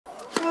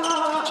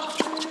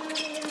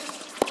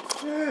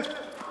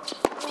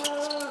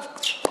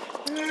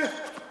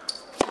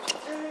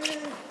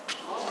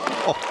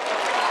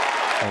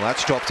Well,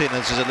 that's dropped in.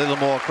 There's a little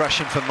more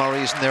aggression from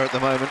Murray, isn't there, at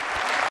the moment?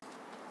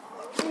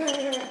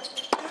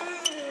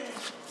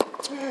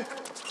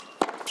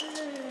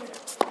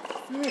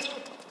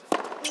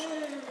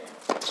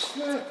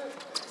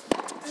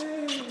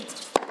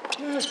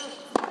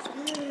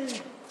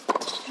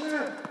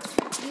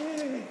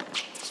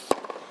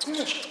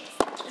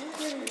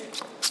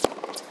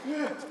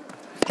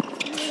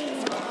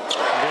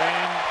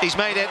 He's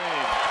made it.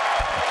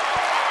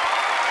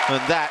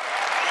 And that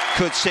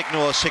could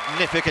signal a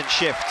significant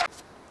shift.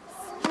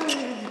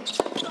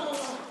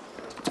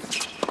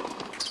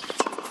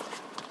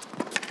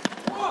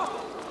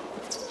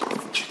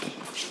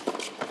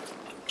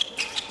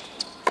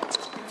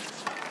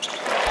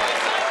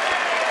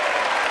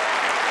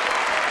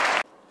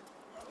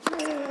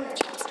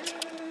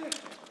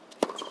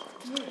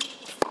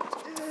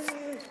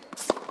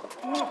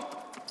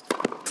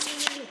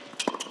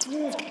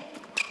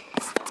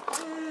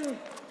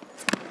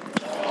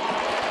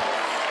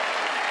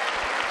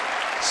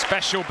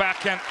 Special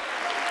backhand.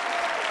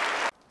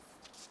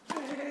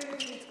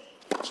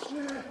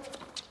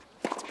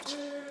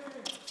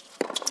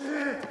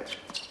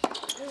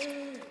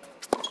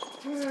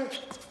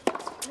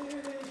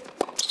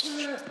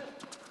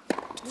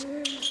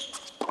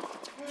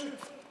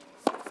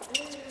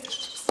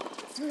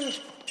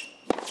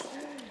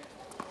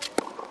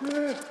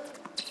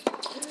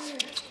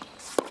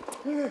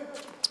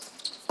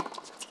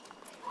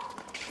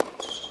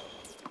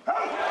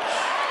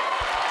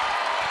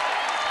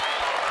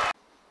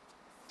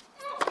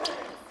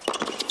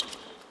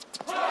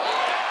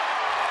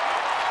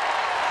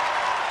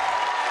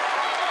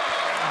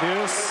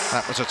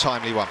 That was a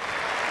timely one.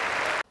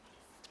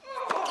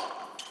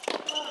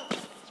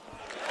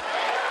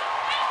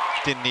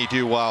 Didn't he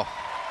do well?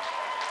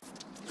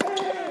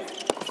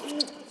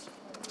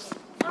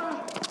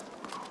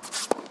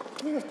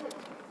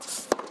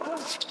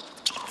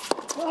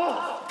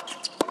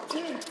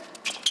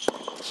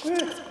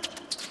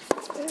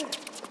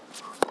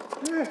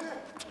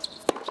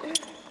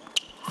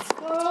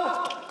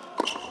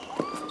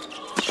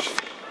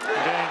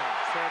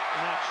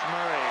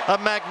 A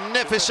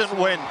magnificent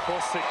win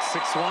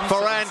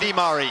for Andy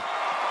Murray.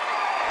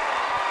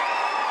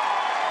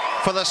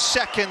 For the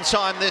second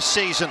time this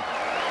season,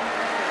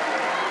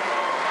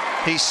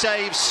 he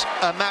saves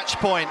a match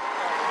point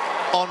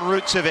en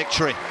route to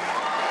victory.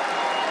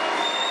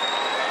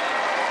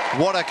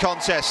 What a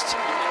contest.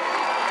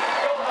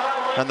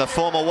 And the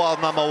former world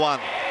 #1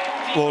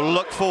 will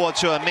look forward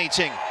to a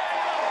meeting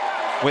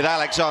with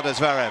Alexander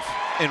Zverev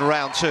in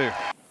round 2.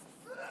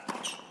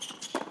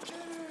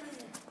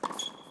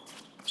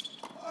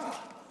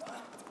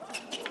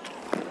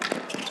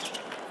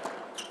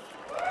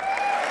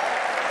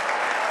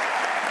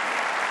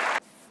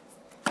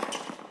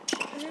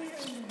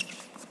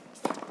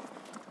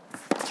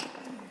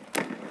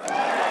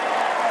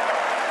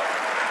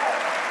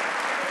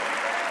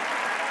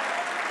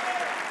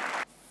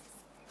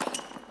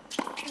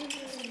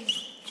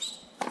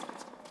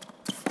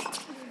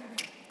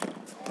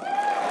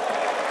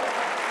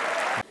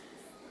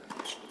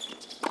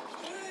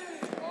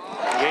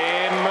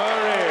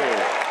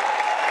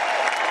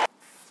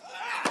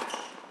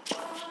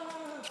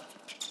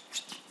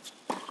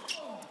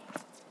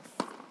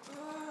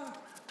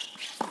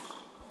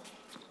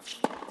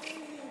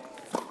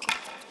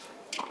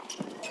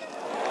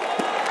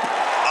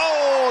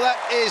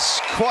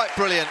 Is quite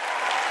brilliant.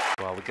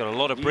 Well, we've got a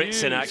lot of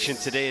Brits in action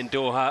today in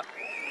Doha,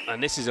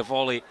 and this is a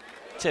volley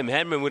Tim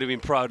Henman would have been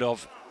proud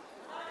of.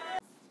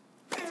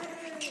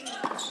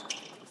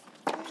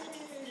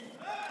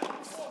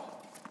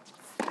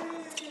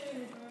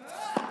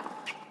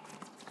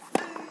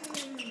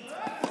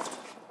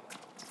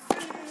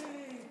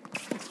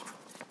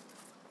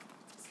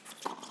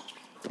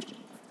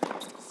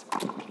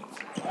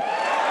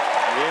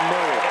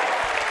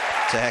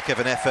 It's a heck of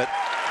an effort.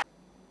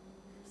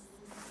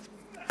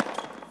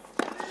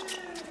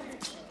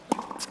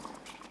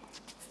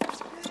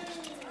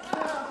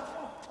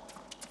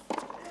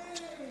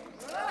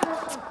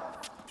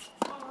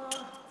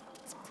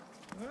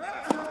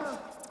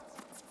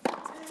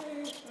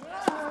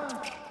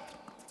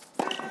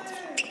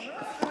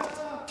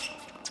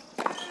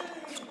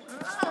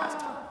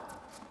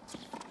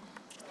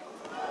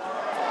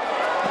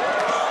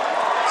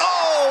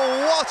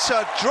 What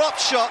a drop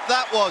shot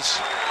that was.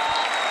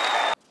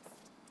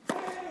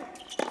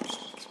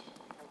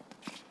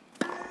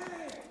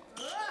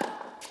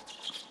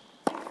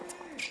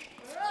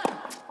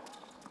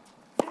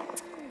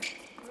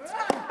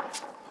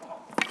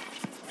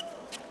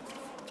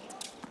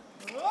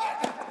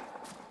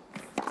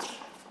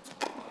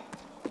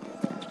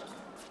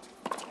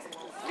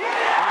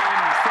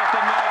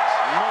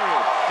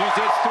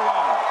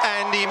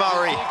 Andy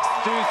Murray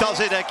does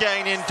it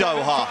again in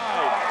Doha.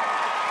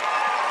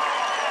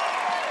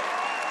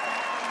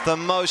 The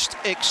most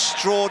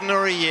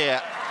extraordinary year.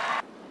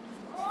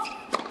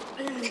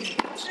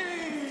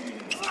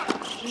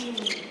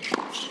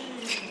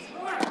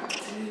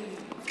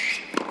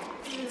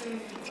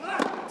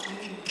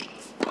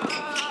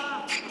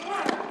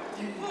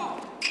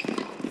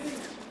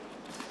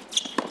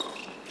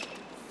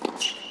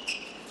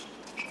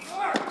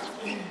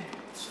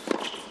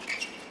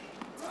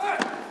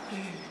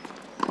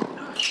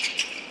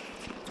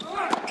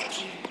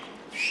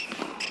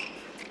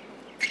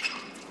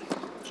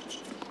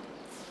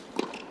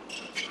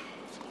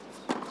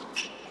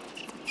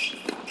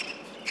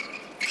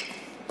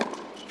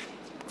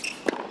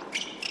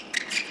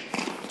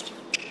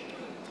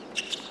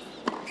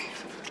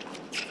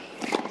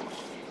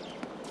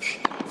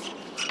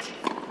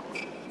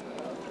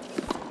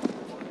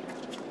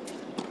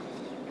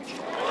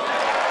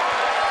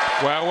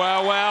 Well,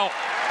 well, well.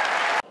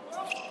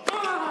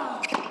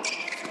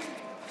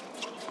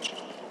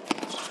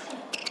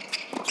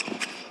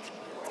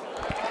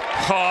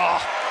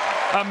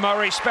 Oh, a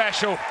Murray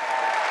special.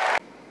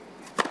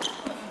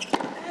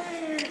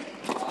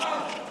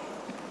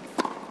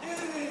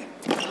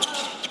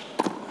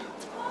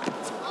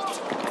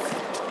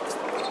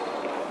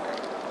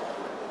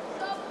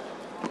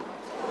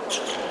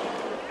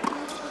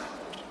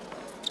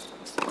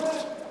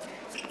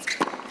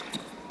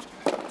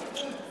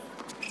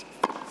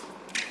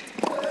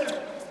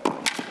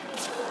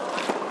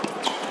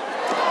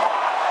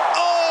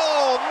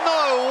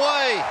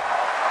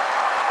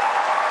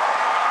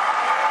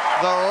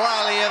 The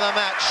rally of the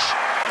match.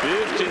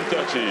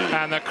 15-30.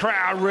 And the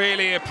crowd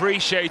really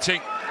appreciating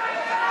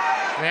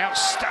the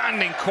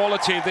outstanding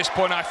quality of this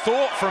point. I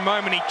thought for a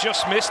moment he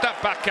just missed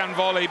that backhand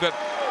volley, but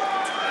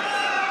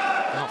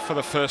not for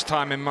the first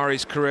time in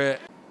Murray's career.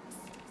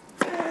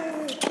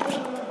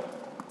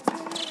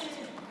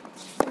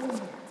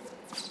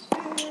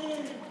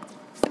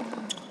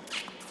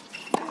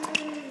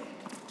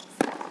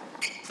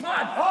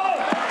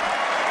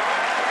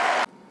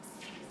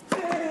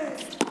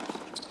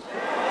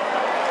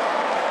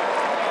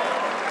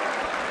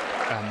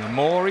 And the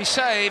more he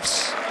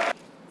saves.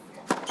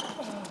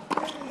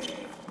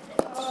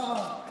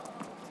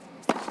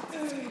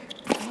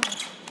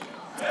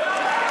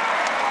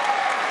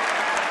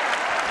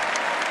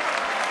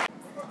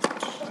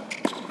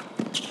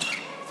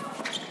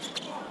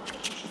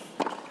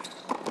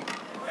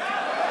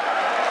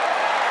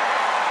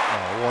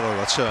 Oh, what a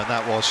return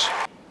that was.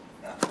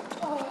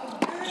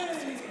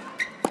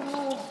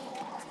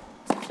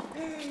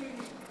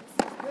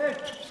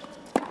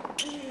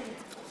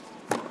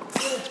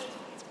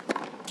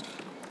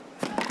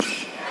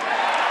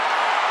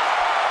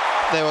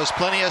 There was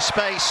plenty of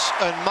space,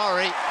 and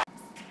Murray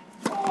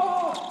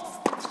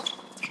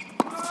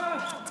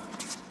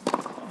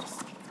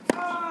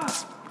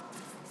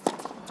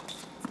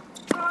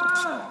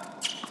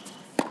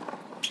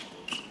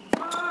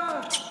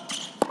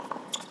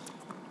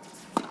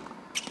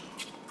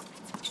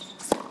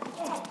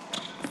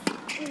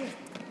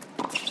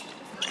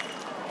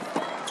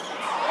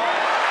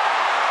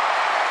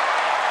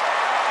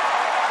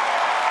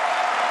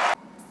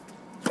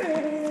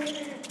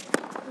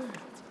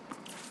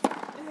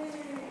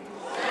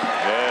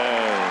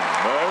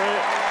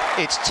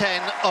It's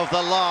 10 of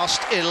the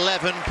last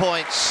 11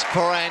 points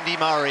for Andy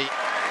Murray.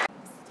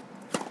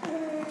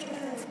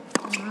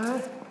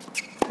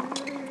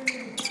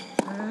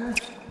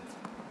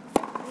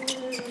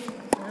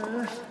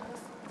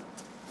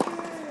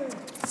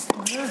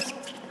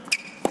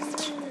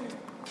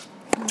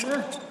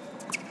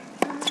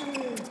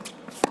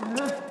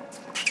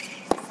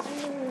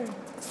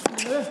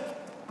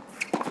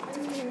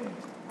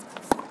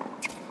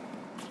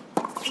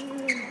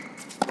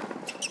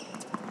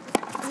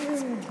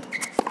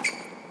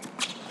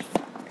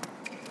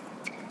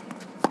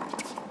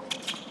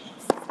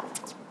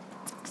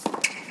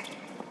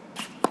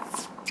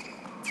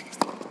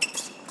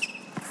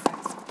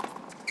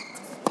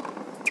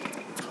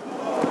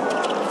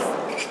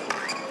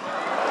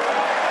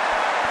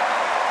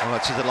 Well,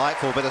 it's a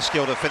delightful bit of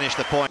skill to finish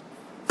the point.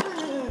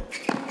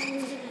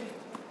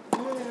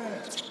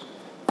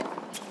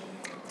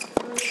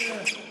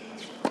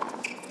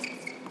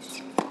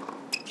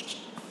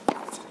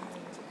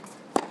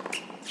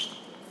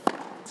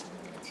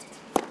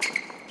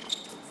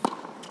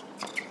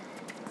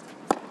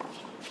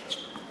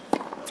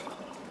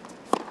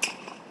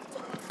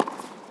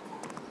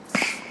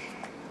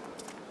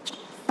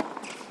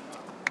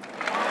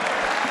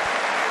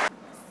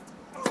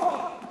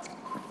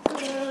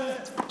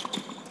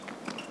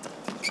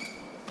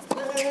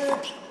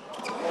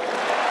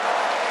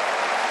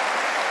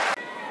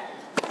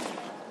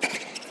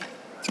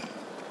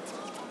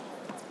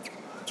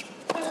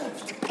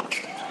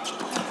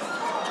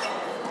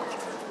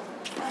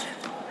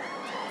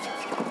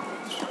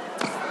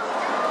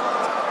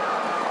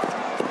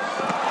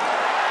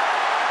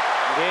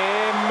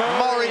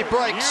 Murray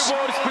breaks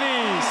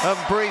and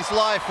breathes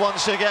life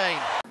once again.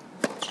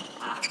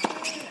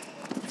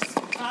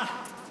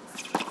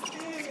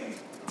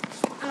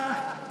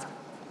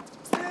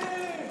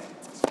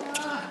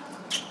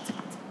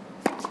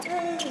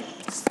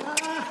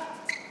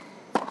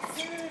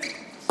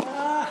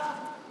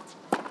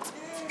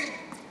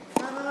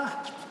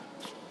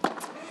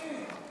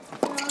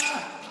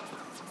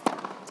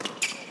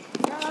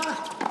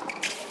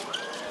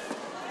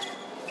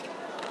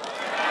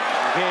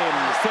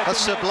 A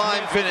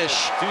sublime finish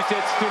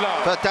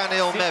for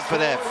Daniil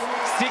Medvedev,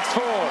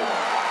 6-4,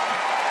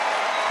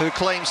 who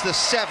claims the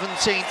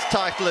 17th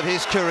title of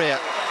his career.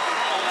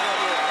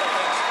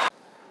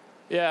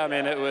 Yeah, I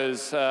mean, it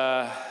was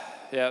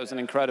an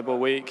incredible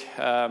week.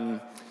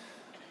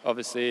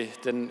 Obviously,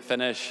 didn't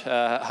finish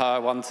how I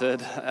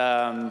wanted,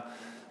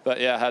 but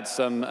yeah, had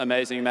some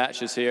amazing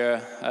matches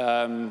here.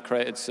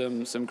 Created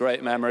some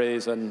great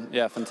memories, and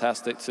yeah,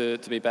 fantastic to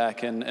be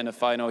back in a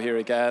final here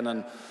again.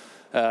 And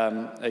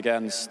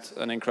against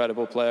an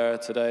incredible player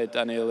today.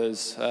 Daniel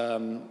is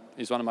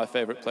he's one of my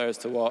favorite players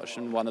to watch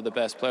and one of the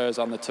best players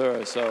on the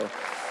tour. So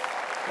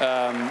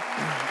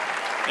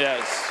yeah,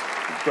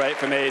 it's great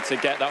for me to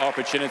get that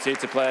opportunity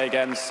to play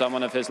against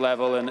someone of his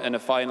level in a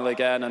final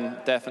again, and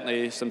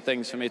definitely some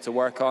things for me to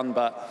work on,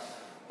 but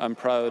I'm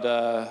proud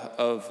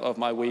of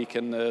my week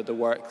and the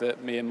work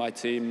that me and my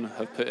team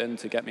have put in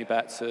to get me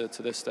back to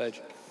this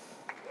stage.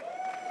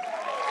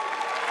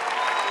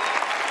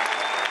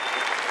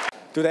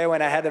 Today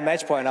when I had a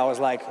match point, I was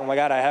like, oh my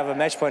God, I have a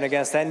match point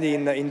against Andy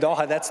in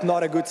Doha. That's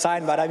not a good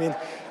sign, but I mean,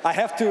 I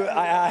have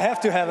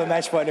to have a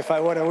match point if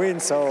I want to win.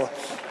 So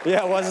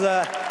yeah,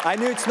 I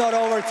knew it's not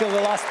over till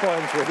the last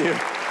point with you.